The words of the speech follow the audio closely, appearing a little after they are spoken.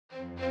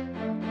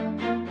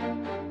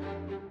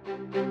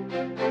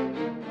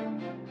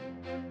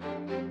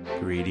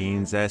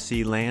Greetings,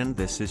 SE Land.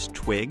 This is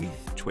Twig,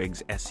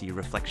 Twig's SE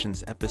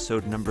Reflections,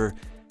 episode number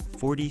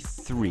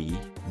 43.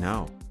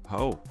 No.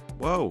 Oh,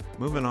 whoa,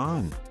 moving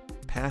on.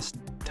 Past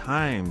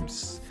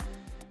times.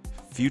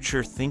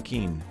 Future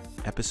thinking,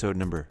 episode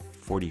number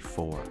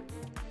 44.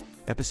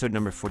 Episode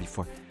number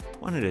 44. I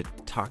wanted to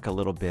talk a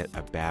little bit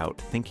about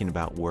thinking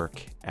about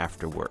work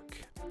after work.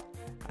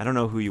 I don't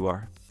know who you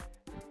are.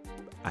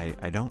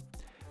 I don't.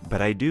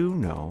 But I do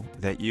know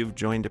that you've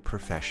joined a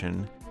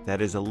profession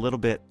that is a little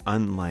bit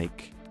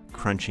unlike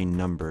crunching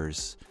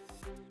numbers,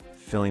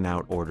 filling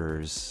out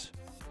orders,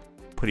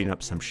 putting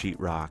up some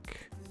sheetrock,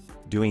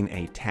 doing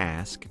a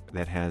task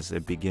that has a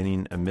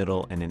beginning, a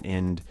middle, and an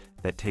end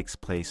that takes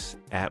place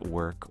at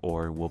work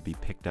or will be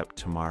picked up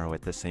tomorrow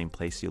at the same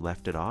place you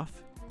left it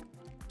off.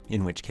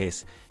 In which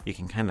case, you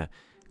can kind of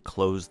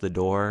close the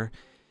door,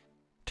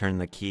 turn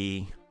the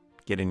key,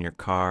 get in your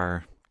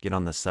car, get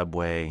on the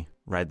subway,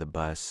 ride the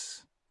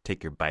bus,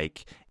 take your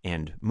bike,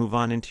 and move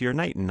on into your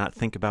night and not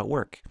think about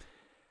work.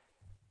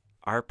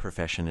 Our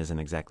profession isn't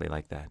exactly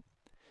like that.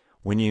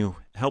 When you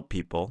help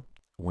people,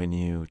 when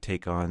you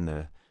take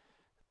on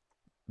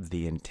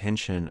the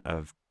intention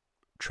of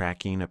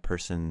tracking a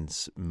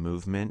person's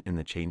movement in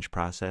the change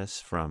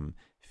process from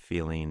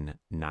feeling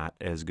not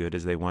as good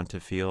as they want to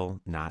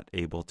feel, not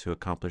able to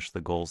accomplish the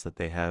goals that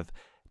they have,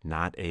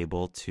 not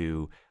able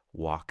to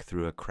walk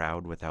through a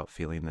crowd without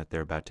feeling that they're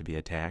about to be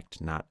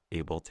attacked, not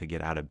able to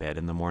get out of bed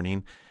in the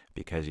morning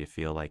because you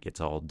feel like it's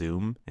all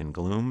doom and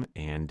gloom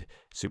and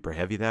super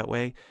heavy that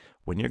way.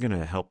 When you're going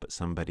to help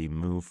somebody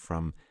move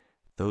from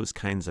those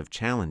kinds of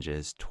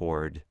challenges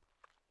toward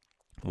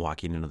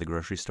walking into the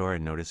grocery store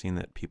and noticing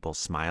that people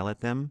smile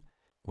at them,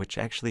 which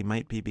actually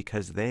might be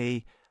because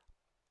they,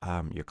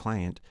 your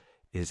client,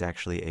 is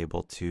actually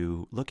able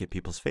to look at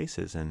people's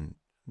faces, and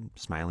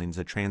smiling's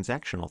a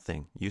transactional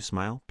thing. You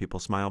smile, people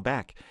smile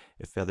back.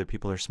 If other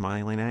people are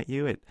smiling at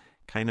you, it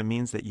kind of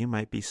means that you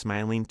might be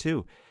smiling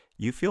too.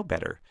 You feel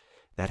better.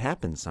 That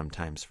happens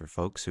sometimes for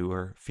folks who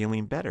are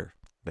feeling better.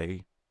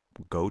 They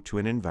go to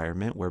an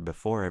environment where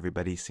before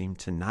everybody seemed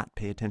to not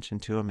pay attention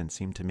to them and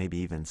seemed to maybe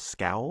even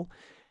scowl.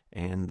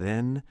 And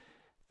then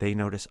they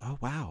notice, oh,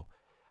 wow,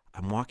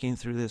 I'm walking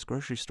through this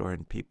grocery store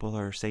and people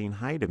are saying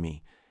hi to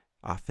me.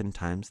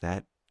 Oftentimes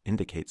that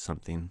indicates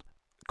something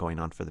going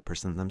on for the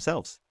person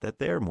themselves, that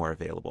they're more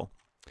available.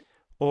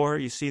 Or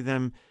you see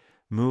them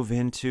move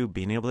into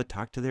being able to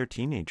talk to their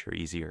teenager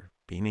easier,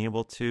 being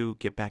able to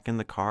get back in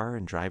the car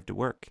and drive to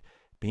work,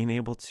 being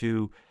able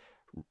to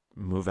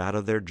move out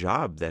of their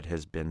job that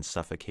has been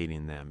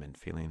suffocating them and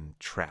feeling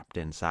trapped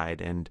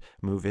inside and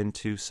move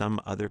into some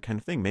other kind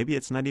of thing. Maybe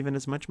it's not even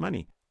as much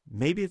money.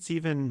 Maybe it's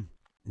even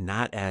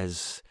not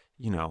as,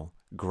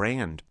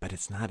 grand, but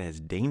it's not as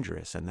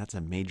dangerous. And that's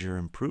a major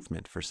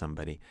improvement for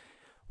somebody.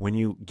 When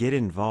you get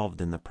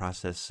involved in the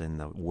process and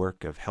the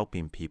work of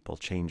helping people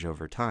change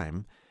over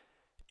time,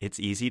 it's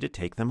easy to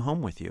take them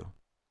home with you.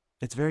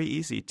 It's very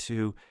easy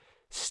to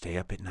stay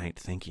up at night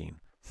thinking,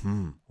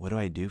 what do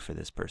I do for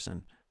this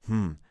person?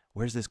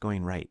 Where's this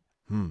going right?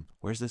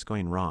 Where's this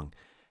going wrong?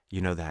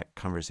 You know, that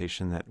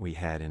conversation that we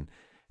had in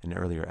an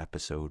earlier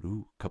episode,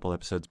 a couple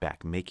episodes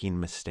back, making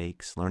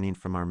mistakes, learning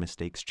from our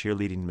mistakes,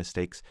 cheerleading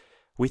mistakes.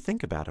 We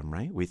think about them,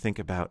 right? We think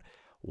about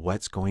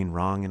what's going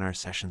wrong in our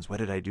sessions. What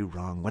did I do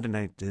wrong? What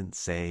didn't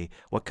say?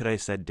 What could I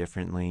have said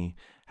differently?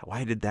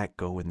 Why did that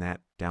go in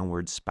that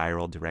downward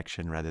spiral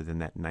direction rather than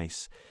that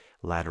nice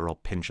lateral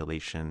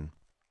pendulation?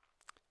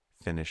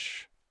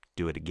 Finish,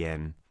 do it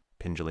again.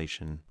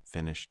 Pendulation,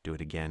 finish, do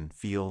it again.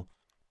 Feel,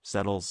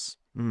 settles,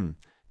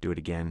 do it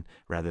again,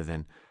 rather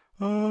than,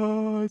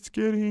 it's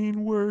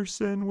getting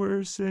worse and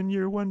worse and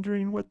you're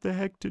wondering what the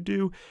heck to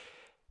do.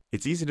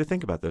 It's easy to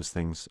think about those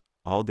things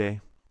all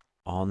day,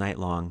 all night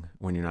long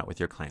when you're not with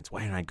your clients.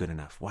 Why aren't I good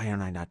enough? Why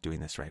aren't I not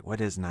doing this right?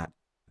 What is not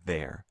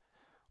there?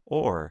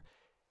 Or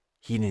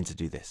he needs to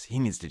do this. He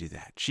needs to do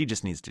that. She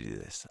just needs to do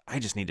this. I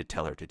just need to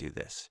tell her to do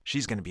this.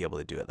 She's going to be able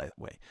to do it that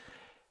way.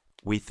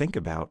 We think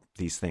about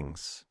these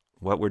things,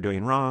 what we're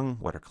doing wrong,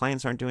 what our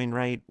clients aren't doing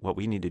right, what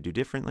we need to do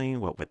differently,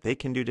 what they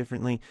can do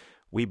differently.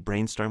 We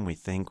brainstorm, we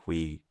think,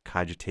 we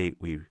cogitate,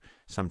 we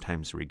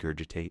sometimes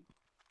regurgitate.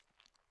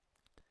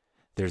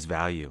 There's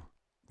value.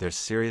 There's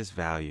serious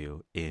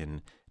value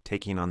in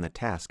taking on the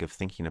task of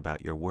thinking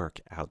about your work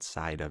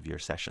outside of your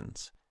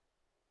sessions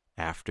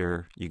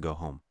after you go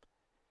home.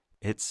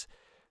 It's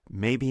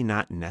maybe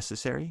not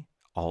necessary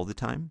all the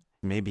time.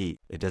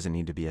 Maybe it doesn't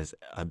need to be as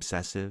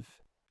obsessive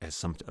as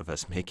some of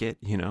us make it,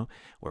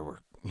 where we're,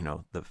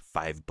 the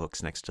 5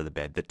 books next to the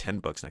bed, the 10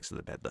 books next to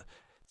the bed, the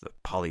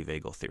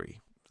polyvagal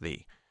theory,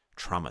 the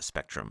trauma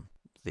spectrum,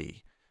 the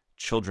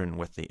children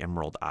with the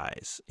emerald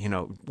eyes.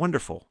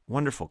 Wonderful,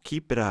 wonderful.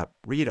 Keep it up.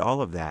 Read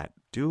all of that.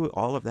 Do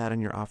all of that in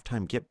your off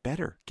time. Get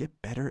better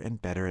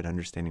and better at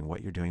understanding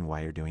what you're doing,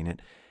 why you're doing it,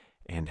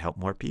 and help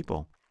more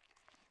people.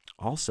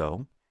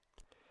 Also,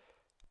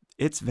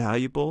 it's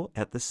valuable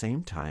at the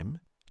same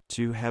time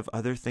to have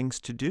other things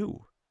to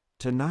do,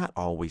 to not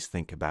always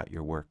think about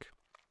your work,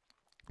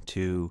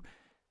 to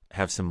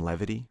have some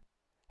levity,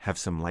 have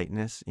some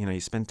lightness. You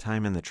spend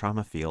time in the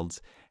trauma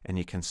fields and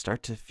you can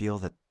start to feel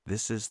that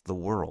this is the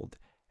world.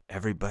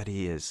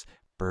 Everybody is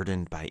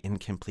burdened by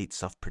incomplete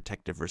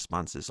self-protective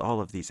responses.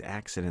 All of these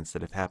accidents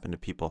that have happened to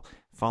people,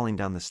 falling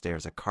down the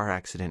stairs, a car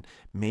accident,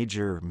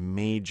 major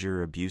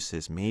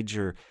abuses,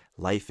 major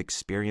life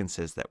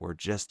experiences that were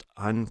just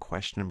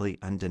unquestionably,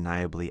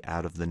 undeniably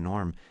out of the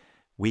norm.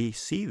 We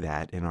see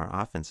that in our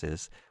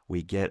offenses.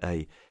 We get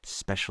a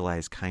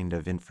specialized kind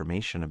of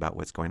information about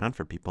what's going on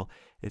for people.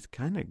 It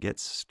kind of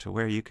gets to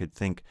where you could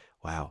think,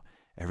 wow,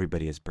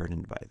 everybody is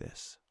burdened by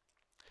this.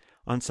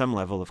 On some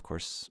level, of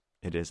course,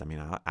 it is.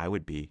 I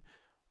would be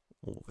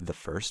the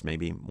first,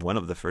 maybe one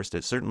of the first,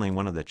 it's certainly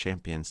one of the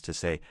champions to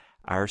say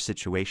our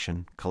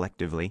situation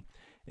collectively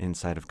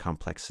inside of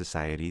complex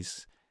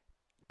societies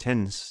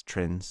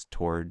trends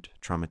toward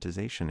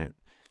traumatization.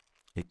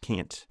 It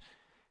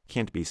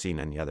can't be seen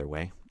any other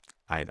way,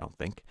 I don't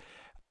think.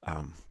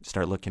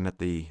 Start looking at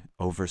the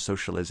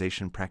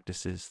over-socialization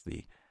practices,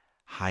 the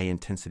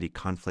high-intensity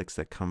conflicts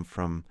that come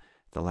from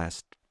the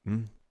last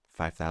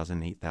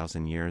 5,000,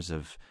 8,000 years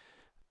of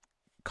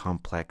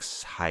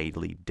complex,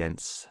 highly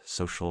dense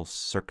social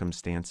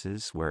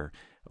circumstances where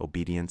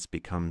obedience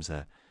becomes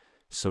a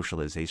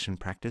socialization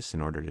practice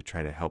in order to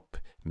try to help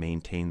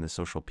maintain the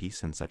social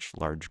peace in such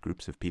large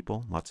groups of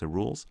people, lots of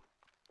rules.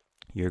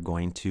 You're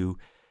going to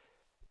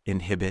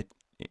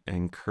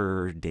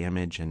incur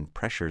damage and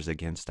pressures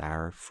against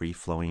our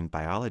free-flowing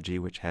biology,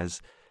 which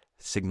has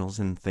signals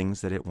and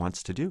things that it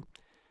wants to do.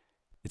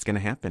 It's going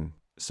to happen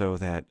so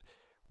that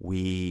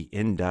we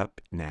end up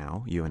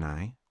now, you and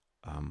I,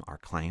 our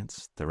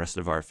clients, the rest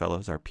of our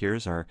fellows, our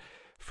peers, our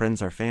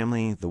friends, our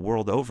family, the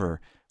world over,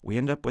 we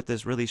end up with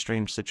this really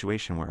strange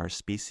situation where our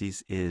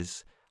species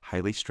is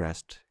highly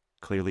stressed,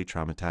 clearly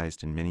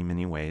traumatized in many,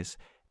 many ways,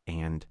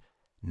 and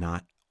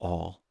not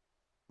all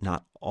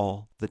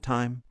the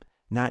time.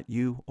 Not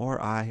you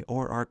or I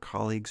or our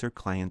colleagues or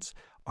clients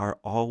are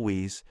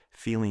always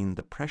feeling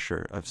the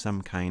pressure of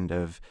some kind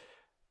of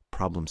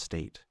problem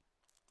state.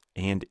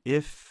 And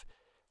if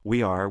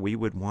we are, we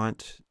would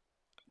want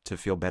to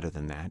feel better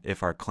than that.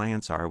 If our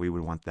clients are, we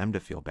would want them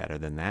to feel better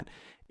than that.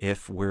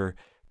 If we're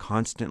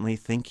constantly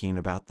thinking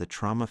about the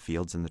trauma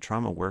fields and the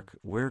trauma work,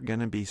 we're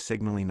going to be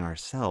signaling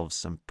ourselves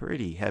some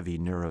pretty heavy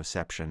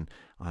neuroception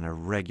on a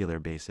regular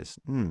basis.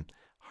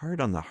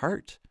 Hard on the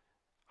heart.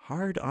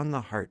 Hard on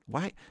the heart.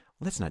 Why?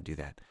 Let's not do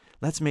that.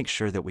 Let's make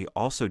sure that we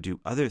also do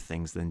other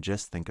things than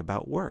just think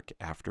about work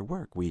after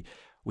work. We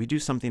do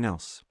something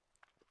else.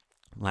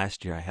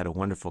 Last year, I had a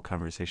wonderful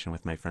conversation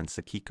with my friend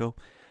Sakiko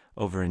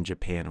over in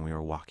Japan, and we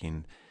were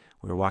walking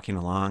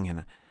along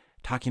and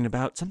talking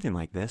about something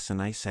like this.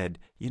 And I said,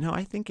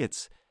 I think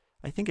it's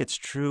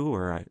true,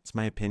 or it's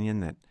my opinion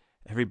that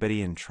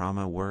everybody in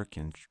trauma work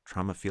and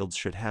trauma fields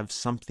should have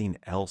something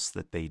else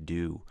that they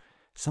do,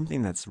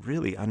 something that's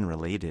really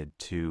unrelated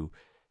to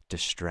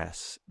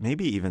distress,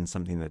 maybe even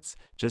something that's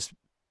just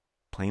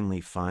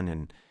plainly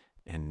fun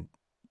and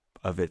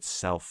of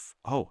itself,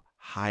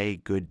 high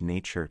good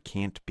nature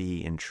can't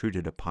be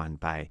intruded upon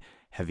by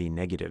heavy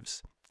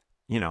negatives.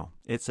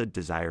 It's a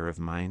desire of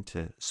mine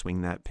to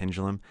swing that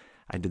pendulum.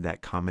 I did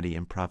that comedy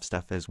improv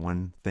stuff as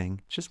one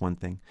thing, just one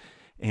thing.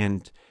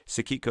 And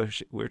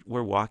Sakiko,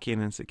 we're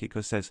walking and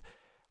Sakiko says,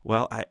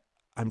 well,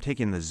 I'm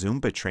taking the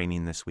Zumba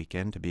training this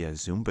weekend to be a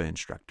Zumba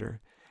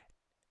instructor.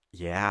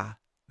 Yeah,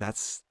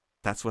 that's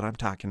what I'm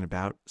talking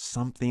about.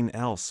 Something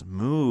else.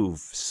 Move,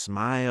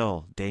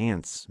 smile,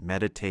 dance,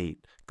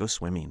 meditate, go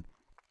swimming.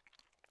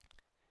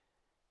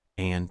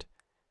 And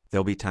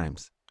there'll be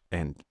times,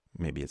 and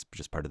maybe it's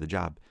just part of the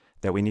job,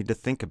 that we need to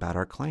think about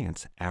our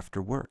clients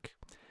after work.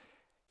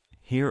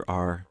 Here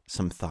are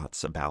some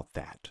thoughts about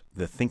that,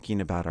 the thinking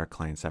about our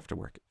clients after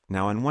work.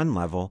 Now, on one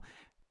level,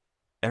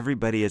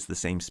 everybody is the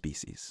same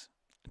species.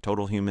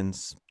 Total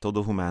humans,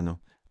 todo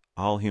humano.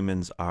 All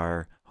humans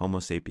are Homo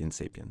sapiens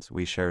sapiens.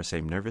 We share a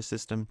same nervous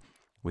system.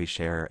 We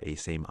share a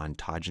same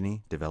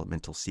ontogeny,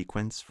 developmental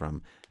sequence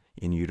from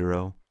in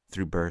utero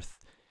through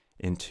birth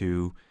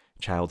into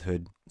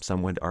childhood.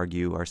 Some would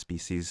argue our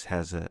species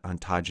has an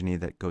ontogeny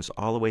that goes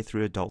all the way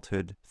through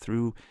adulthood,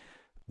 through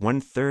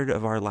 1/3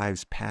 of our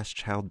lives past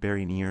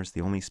childbearing years,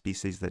 the only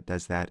species that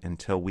does that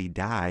until we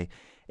die,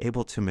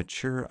 able to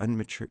mature,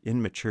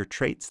 immature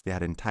traits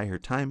that entire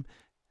time,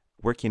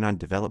 working on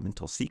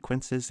developmental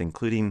sequences,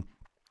 including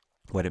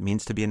what it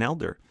means to be an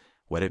elder,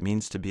 what it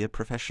means to be a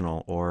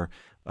professional or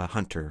a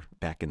hunter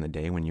back in the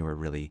day when you were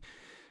really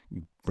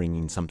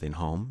bringing something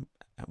home.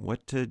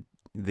 What to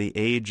the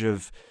age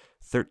of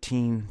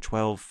 13,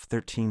 12,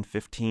 13,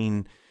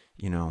 15,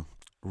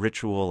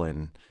 ritual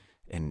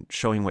and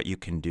showing what you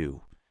can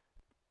do,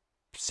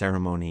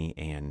 ceremony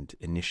and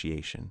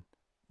initiation,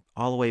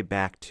 all the way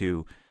back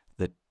to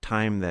the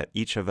time that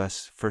each of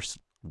us first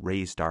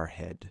raised our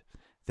head.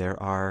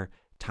 There are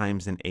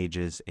times and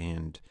ages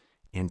and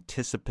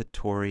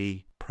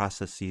anticipatory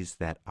processes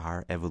that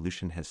our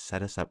evolution has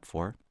set us up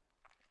for,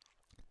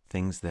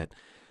 things that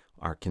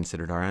are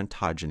considered our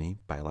ontogeny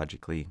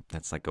biologically.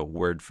 That's like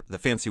the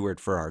fancy word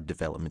for our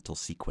developmental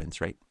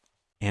sequence, right?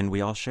 And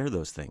we all share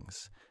those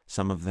things.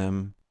 Some of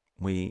them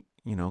we,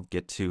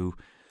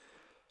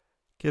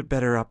 get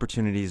better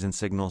opportunities and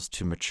signals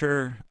to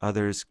mature.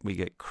 Others we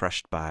get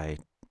crushed by,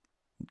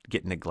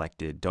 get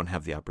neglected, don't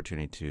have the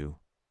opportunity to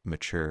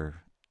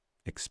mature,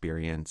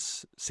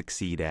 experience,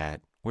 succeed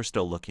at. We're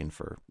still looking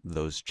for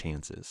those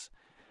chances.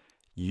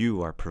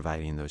 You are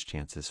providing those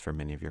chances for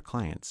many of your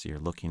clients. You're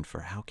looking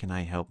for, how can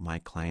I help my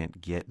client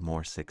get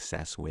more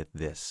success with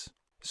this?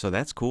 So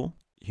that's cool.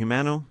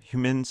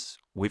 Humans,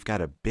 we've got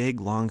a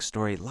big, long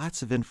story,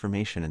 lots of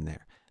information in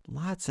there.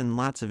 Lots and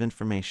lots of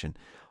information.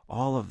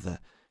 All of the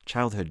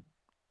childhood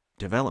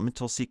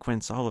developmental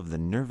sequence, all of the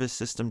nervous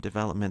system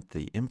development,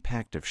 the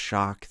impact of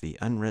shock, the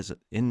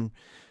unresolution,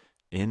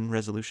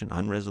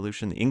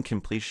 the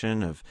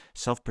incompletion of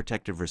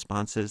self-protective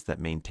responses that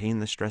maintain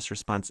the stress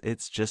response.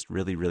 It's just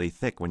really, really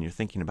thick. When you're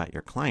thinking about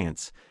your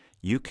clients,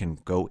 you can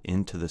go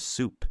into the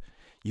soup.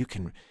 You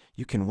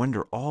can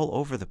wonder all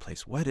over the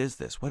place. What is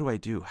this? What do I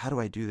do? How do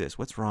I do this?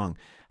 What's wrong?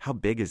 How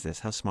big is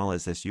this? How small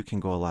is this? You can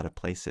go a lot of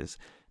places.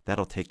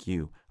 That'll take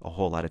you a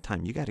whole lot of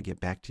time. You got to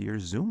get back to your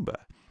Zumba.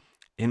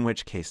 In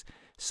which case,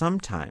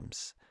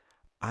 sometimes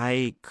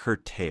I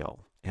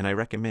curtail, and I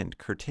recommend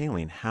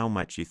curtailing how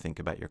much you think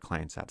about your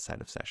clients outside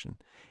of session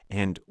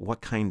and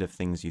what kind of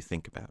things you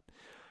think about.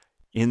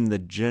 In the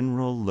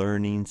general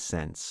learning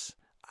sense,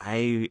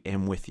 I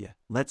am with you.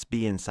 Let's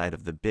be inside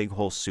of the big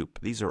whole soup.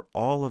 These are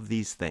all of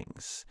these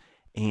things.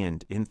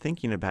 And in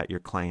thinking about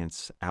your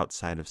clients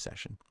outside of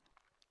session,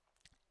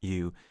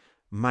 you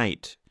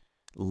might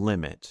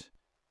limit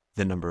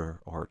the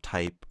number or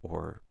type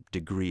or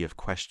degree of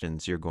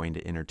questions you're going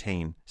to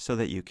entertain so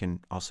that you can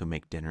also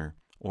make dinner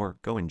or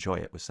go enjoy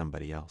it with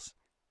somebody else.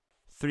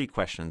 3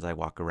 questions I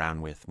walk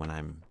around with when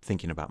I'm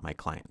thinking about my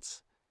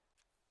clients.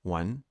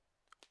 1,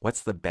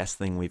 what's the best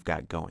thing we've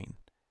got going?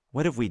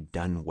 What have we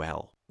done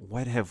well?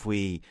 What have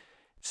we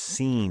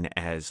seen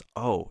as,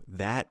 oh,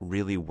 that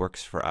really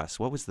works for us?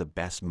 What was the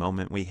best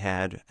moment we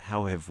had?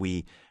 How have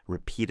we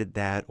repeated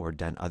that or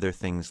done other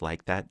things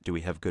like that? Do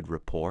we have good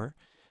rapport?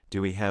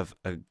 Do we have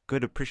a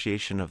good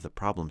appreciation of the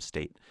problem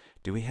state?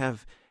 Do we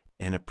have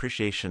an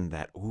appreciation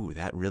that, ooh,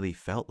 that really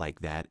felt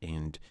like that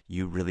and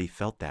you really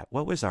felt that?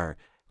 What was our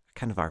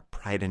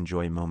pride and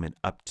joy moment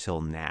up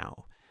till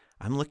now?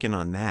 I'm looking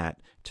on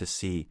that to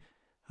see,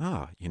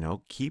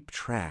 keep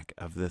track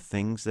of the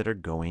things that are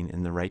going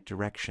in the right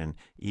direction,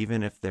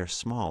 even if they're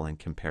small in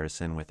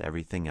comparison with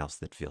everything else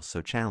that feels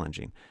so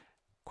challenging.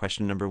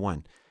 Question number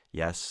 1.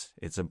 Yes,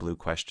 it's a blue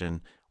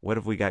question. What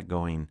have we got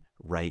going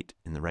right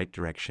in the right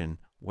direction?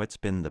 What's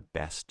been the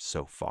best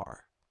so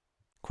far?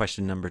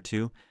 Question number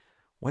 2,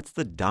 what's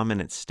the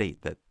dominant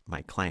state that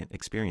my client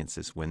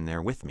experiences when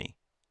they're with me?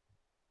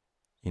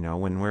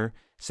 When we're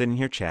sitting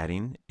here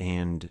chatting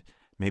and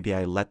maybe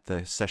I let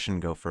the session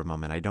go for a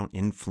moment, I don't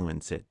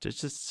influence it,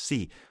 just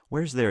see,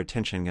 where's their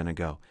attention going to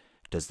go?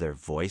 Does their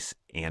voice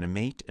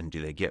animate and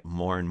do they get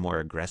more and more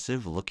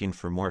aggressive, looking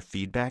for more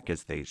feedback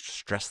as they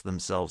stress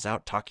themselves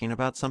out talking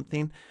about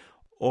something?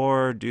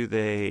 Or do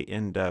they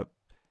end up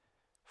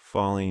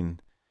falling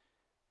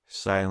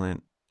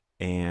silent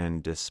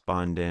and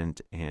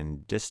despondent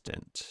and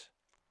distant?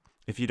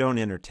 If you don't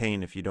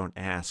entertain, if you don't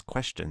ask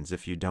questions,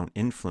 if you don't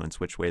influence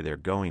which way they're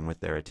going with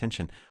their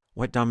attention,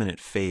 what dominant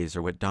phase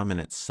or what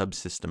dominant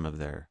subsystem of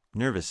their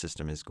nervous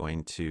system is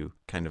going to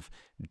kind of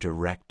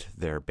direct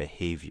their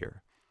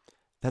behavior?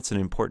 That's an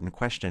important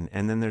question.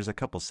 And then there's a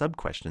couple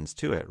sub-questions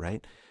to it,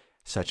 right?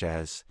 Such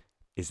as,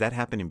 is that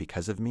happening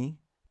because of me?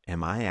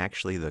 Am I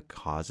actually the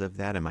cause of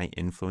that? Am I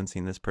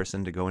influencing this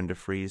person to go into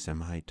freeze?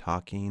 Am I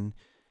talking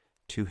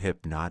too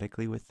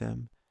hypnotically with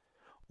them?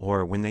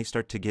 Or when they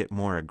start to get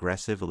more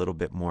aggressive, a little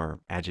bit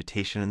more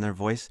agitation in their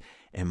voice,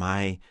 am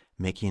I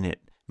making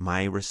it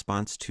my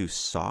response too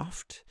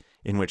soft?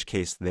 In which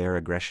case their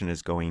aggression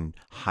is going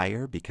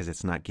higher because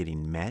it's not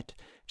getting met.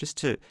 Just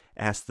to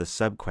ask the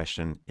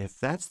sub-question, if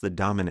that's the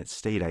dominant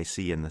state I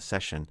see in the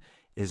session,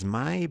 is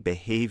my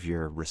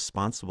behavior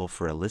responsible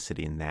for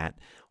eliciting that?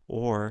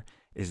 Or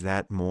is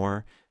that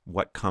more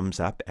what comes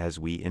up as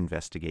we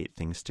investigate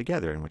things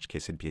together, in which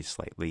case it'd be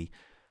slightly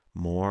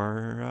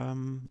more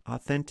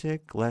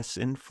authentic, less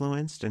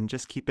influenced, and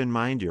just keep in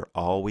mind you're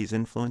always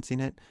influencing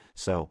it.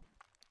 So,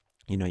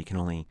 you can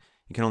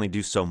only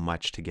do so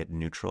much to get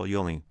neutral.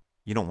 You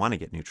don't want to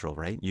get neutral,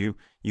 right? You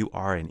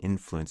are an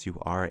influence. You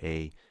are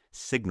a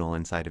signal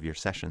inside of your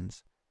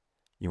sessions.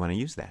 You want to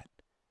use that.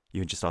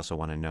 You just also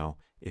want to know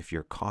if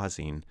you're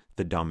causing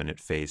the dominant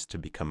phase to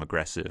become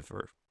aggressive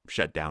or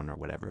shut down or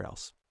whatever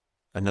else.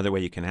 Another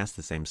way you can ask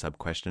the same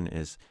sub-question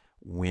is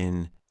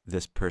when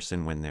this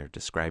person, when they're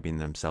describing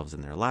themselves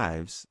in their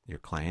lives, your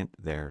client,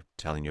 they're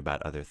telling you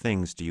about other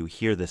things, do you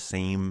hear the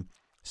same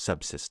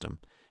subsystem?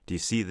 Do you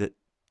see that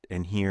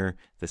and hear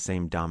the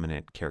same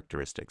dominant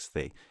characteristics?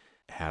 They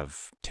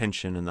have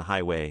tension in the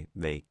highway,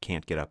 they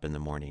can't get up in the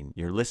morning.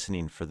 You're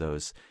listening for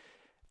those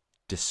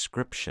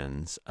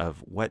descriptions of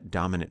what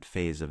dominant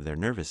phase of their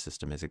nervous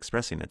system is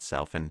expressing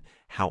itself, and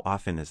how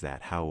often is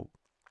that? How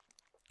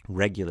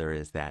regular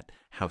is that?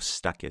 How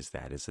stuck is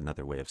that is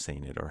another way of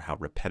saying it, or how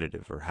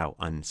repetitive, or how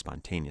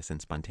unspontaneous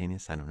and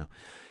spontaneous. I don't know.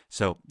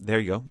 So there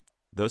you go.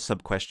 Those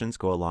sub-questions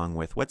go along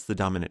with what's the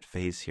dominant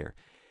phase here.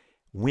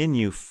 When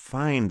you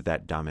find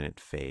that dominant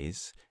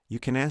phase, you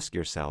can ask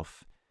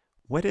yourself,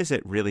 what is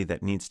it really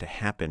that needs to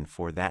happen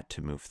for that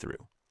to move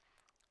through?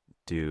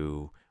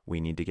 Do we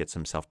need to get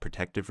some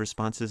self-protective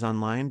responses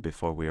online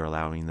before we are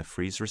allowing the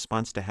freeze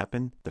response to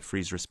happen? The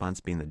freeze response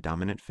being the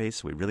dominant phase,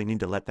 so we really need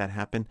to let that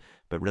happen,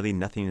 but really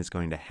nothing is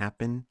going to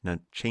happen, no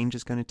change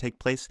is going to take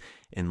place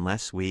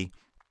unless we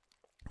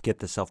get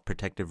the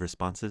self-protective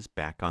responses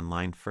back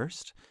online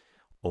first.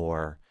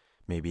 Or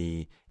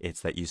maybe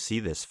it's that you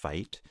see this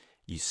fight,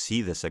 you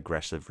see this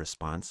aggressive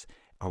response.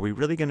 Are we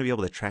really going to be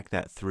able to track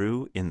that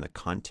through in the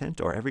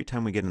content? Or every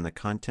time we get in the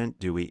content,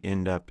 do we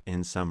end up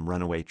in some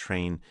runaway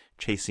train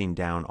chasing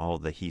down all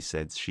the he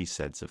said, she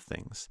said of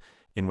things?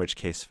 In which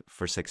case,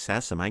 for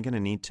success, am I going to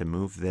need to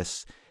move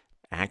this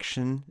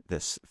action,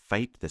 this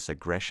fight, this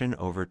aggression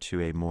over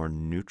to a more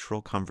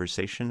neutral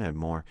conversation, a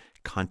more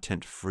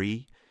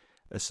content-free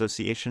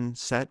association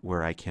set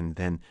where I can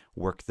then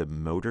work the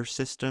motor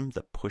system,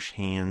 the push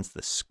hands,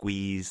 the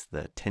squeeze,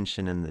 the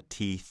tension in the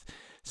teeth,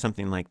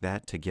 something like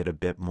that, to get a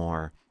bit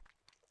more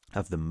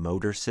of the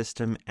motor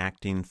system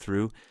acting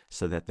through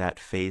so that that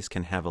phase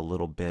can have a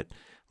little bit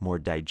more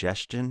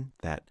digestion,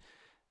 that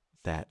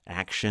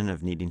action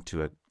of needing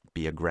to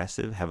be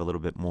aggressive, have a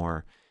little bit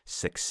more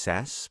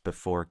success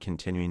before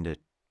continuing to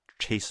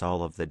chase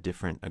all of the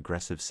different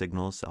aggressive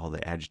signals, all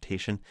the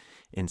agitation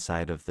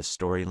inside of the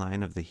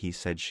storyline of the he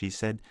said, she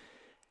said.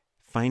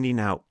 Finding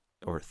out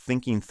or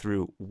thinking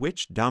through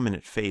which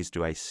dominant phase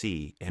do I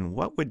see and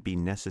what would be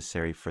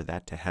necessary for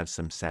that to have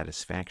some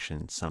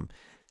satisfaction,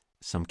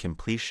 some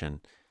completion.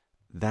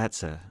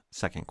 That's a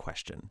second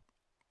question.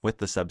 With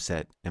the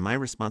subset, am I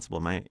responsible?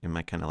 Am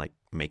I kind of like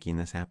making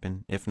this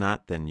happen? If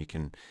not, then you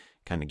can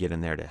kind of get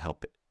in there to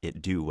help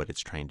it do what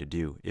it's trying to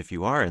do. If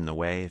you are in the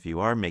way, if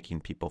you are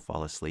making people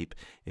fall asleep,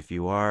 if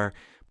you are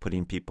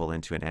putting people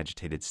into an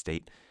agitated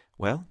state,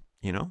 well,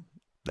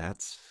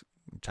 that's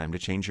time to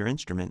change your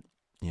instrument.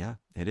 Yeah,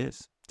 it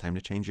is. Time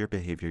to change your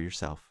behavior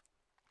yourself.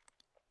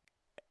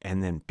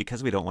 And then,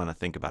 because we don't want to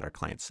think about our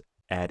clients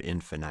ad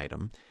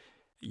infinitum,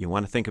 you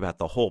want to think about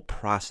the whole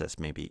process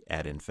maybe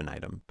ad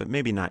infinitum, but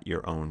maybe not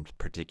your own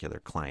particular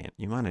client.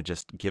 You want to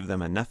just give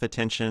them enough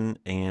attention,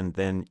 and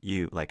then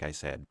you, like I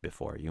said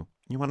before, you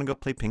want to go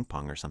play ping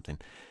pong or something.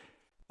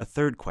 A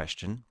third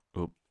question,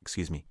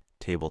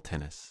 table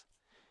tennis.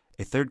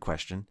 A third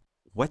question,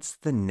 what's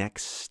the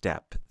next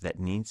step that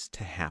needs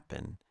to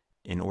happen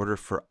in order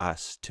for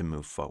us to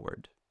move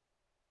forward?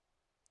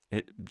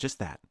 Just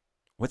that.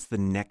 What's the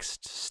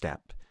next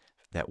step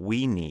that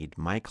we need,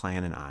 my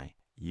client and I,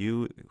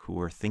 you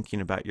who are thinking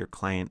about your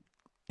client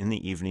in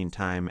the evening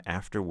time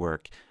after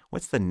work,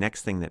 what's the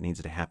next thing that needs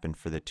to happen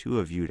for the two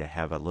of you to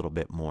have a little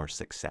bit more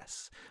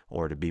success,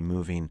 or to be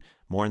moving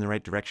more in the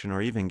right direction,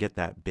 or even get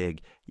that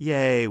big,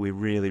 yay, we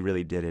really,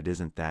 really did it,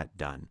 isn't that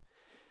done?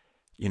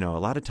 A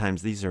lot of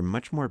times these are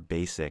much more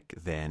basic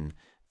than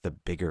the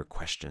bigger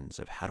questions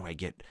of how do I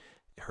get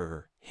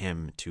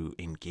him to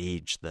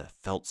engage the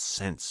felt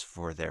sense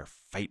for their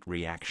fight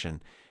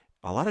reaction.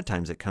 A lot of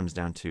times it comes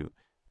down to,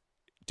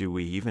 do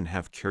we even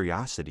have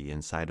curiosity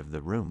inside of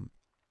the room?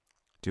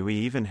 Do we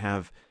even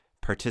have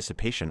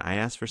participation? I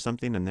ask for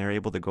something and they're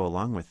able to go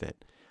along with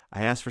it.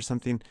 I ask for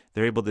something,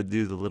 they're able to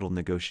do the little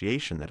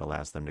negotiation that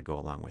allows them to go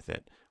along with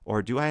it.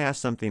 Or do I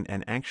ask something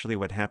and actually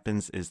what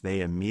happens is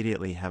they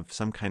immediately have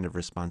some kind of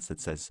response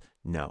that says,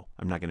 no,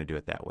 I'm not going to do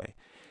it that way.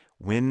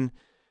 When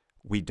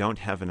we don't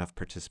have enough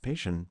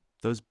participation,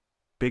 those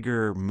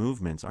bigger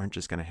movements aren't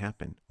just going to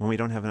happen. When we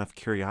don't have enough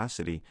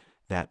curiosity,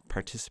 that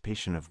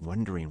participation of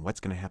wondering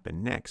what's going to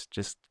happen next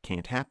just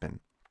can't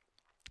happen.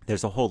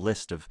 There's a whole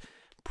list of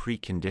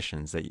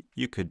preconditions that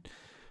you could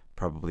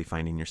probably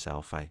find in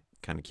yourself. I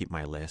kind of keep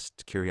my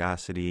list: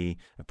 curiosity,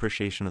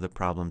 appreciation of the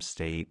problem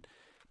state,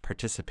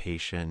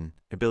 participation,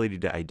 ability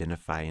to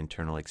identify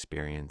internal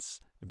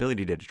experience,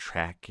 ability to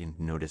track and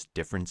notice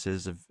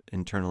differences of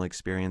internal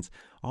experience.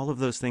 All of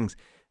those things,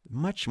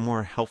 much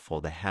more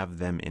helpful to have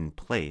them in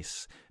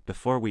place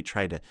before we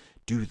try to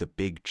do the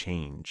big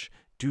change,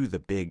 do the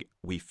big,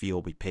 we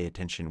feel, we pay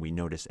attention, we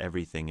notice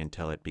everything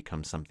until it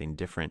becomes something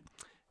different.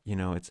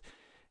 It's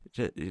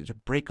to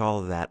break all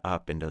of that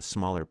up into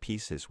smaller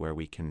pieces where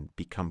we can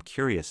become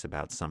curious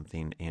about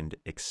something and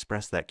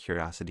express that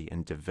curiosity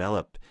and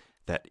develop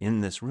that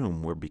in this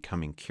room we're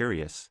becoming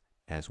curious,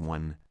 as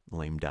one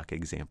lame duck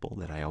example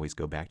that I always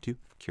go back to.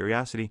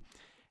 Curiosity.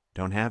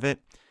 Don't have it,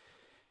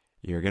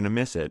 you're going to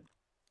miss it.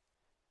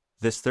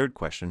 This third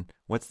question,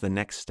 what's the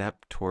next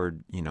step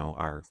toward,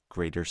 our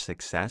greater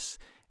success?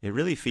 It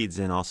really feeds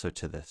in also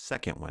to the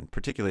second one,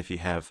 particularly if you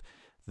have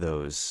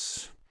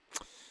those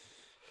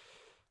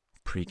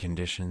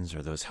preconditions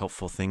or those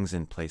helpful things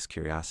in place: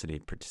 curiosity,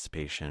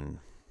 participation,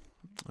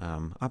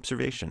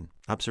 observation.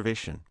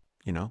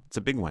 it's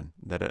a big one,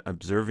 that an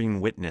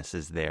observing witness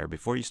is there.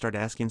 Before you start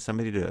asking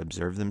somebody to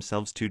observe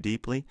themselves too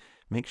deeply,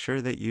 make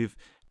sure that you've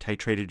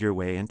titrated your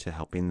way into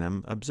helping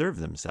them observe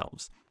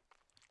themselves.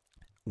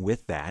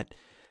 With that,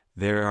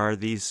 there are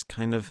these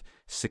kind of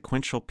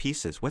sequential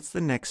pieces. What's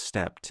the next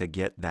step to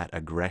get that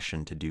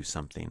aggression to do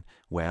something?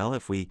 Well,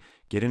 if we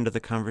get into the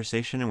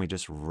conversation and we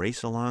just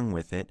race along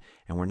with it,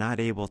 and we're not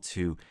able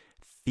to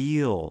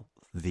feel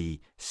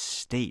the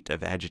state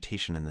of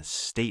agitation and the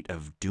state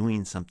of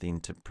doing something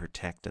to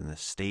protect and the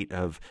state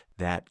of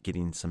that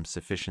getting some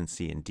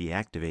sufficiency and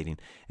deactivating,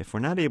 if we're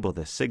not able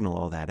to signal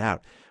all that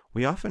out,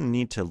 we often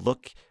need to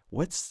look,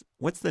 what's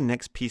the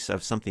next piece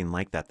of something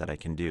like that I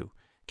can do?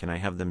 Can I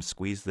have them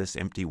squeeze this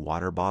empty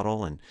water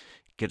bottle and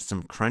get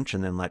some crunch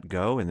and then let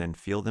go and then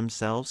feel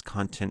themselves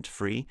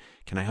content-free?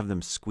 Can I have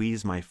them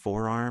squeeze my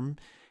forearm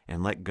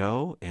and let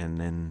go? And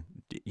then,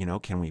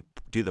 can we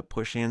do the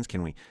push-ins?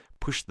 Can we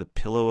push the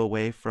pillow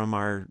away from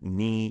our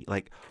knee?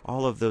 Like,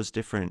 all of those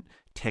different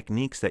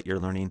techniques that you're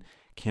learning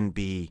can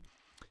be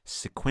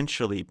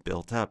sequentially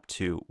built up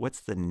to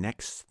what's the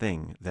next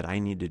thing that I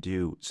need to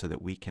do so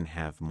that we can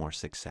have more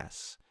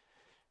success.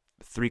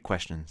 3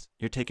 questions.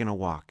 You're taking a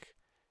walk.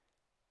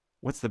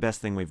 What's the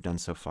best thing we've done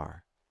so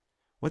far?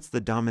 What's the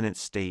dominant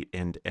state,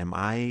 and am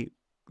I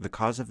the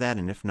cause of that?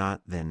 And if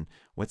not, then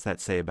what's that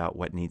say about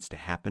what needs to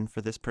happen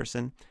for this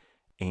person?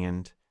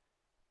 And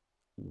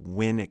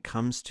when it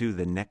comes to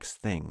the next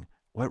thing,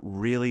 what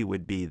really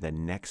would be the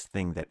next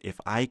thing that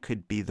if I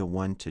could be the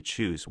one to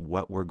choose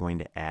what we're going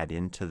to add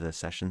into the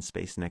session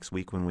space next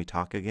week when we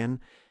talk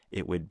again,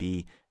 it would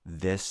be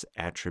this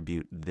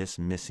attribute, this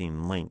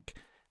missing link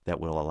that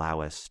will allow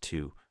us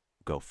to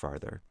go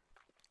farther.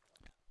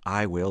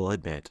 I will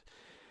admit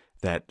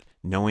that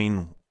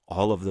knowing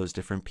all of those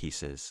different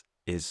pieces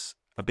is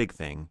a big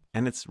thing,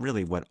 and it's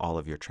really what all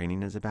of your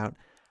training is about.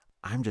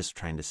 I'm just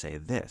trying to say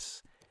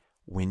this.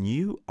 When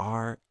you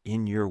are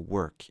in your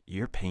work,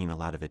 you're paying a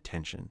lot of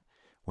attention.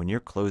 When you're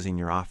closing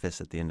your office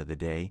at the end of the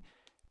day,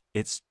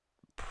 it's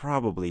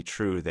probably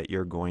true that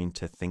you're going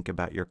to think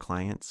about your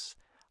clients.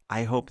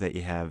 I hope that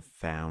you have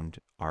found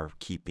or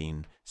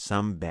keeping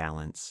some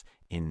balance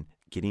in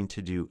getting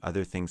to do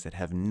other things that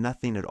have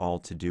nothing at all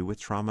to do with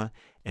trauma.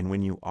 And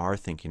when you are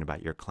thinking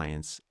about your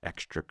clients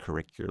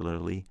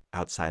extracurricularly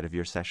outside of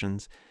your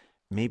sessions,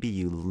 maybe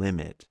you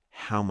limit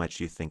how much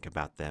you think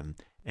about them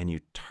and you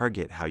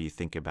target how you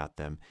think about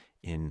them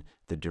in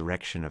the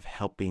direction of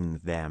helping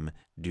them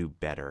do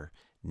better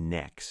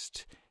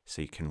next.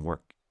 So you can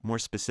work more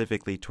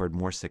specifically toward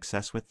more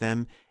success with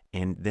them,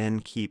 and then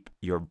keep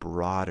your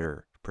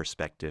broader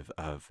perspective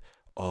of,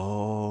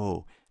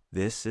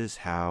 this is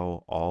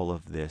how all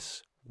of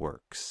this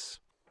works.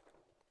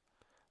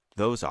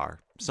 Those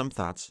are some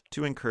thoughts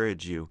to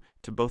encourage you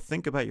to both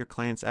think about your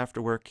clients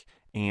after work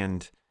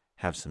and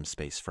have some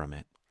space from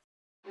it.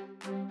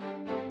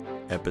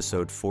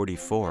 Episode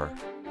 44.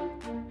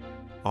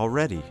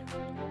 Already?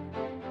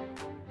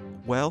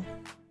 Well,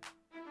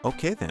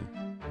 okay then.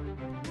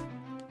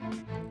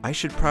 I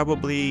should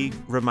probably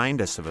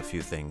remind us of a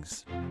few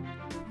things.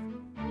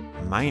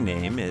 My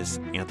name is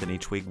Anthony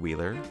Twig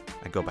Wheeler.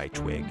 I go by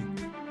Twig.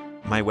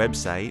 My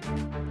website,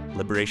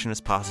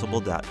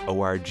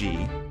 liberationispossible.org.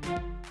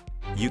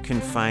 You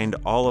can find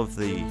all of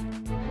the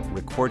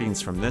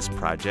recordings from this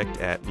project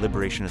at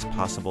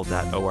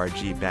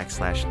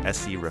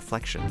liberationispossible.org/SE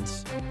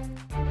Reflections.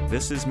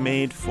 This is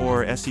made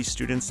for SE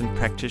students and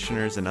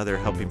practitioners and other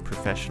helping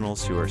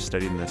professionals who are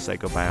studying the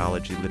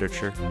psychobiology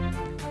literature.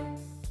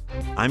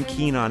 I'm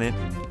keen on it.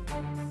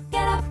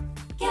 Get up,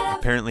 get up.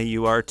 Apparently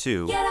you are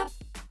too. Get up,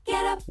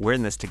 get up. We're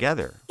in this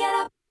together.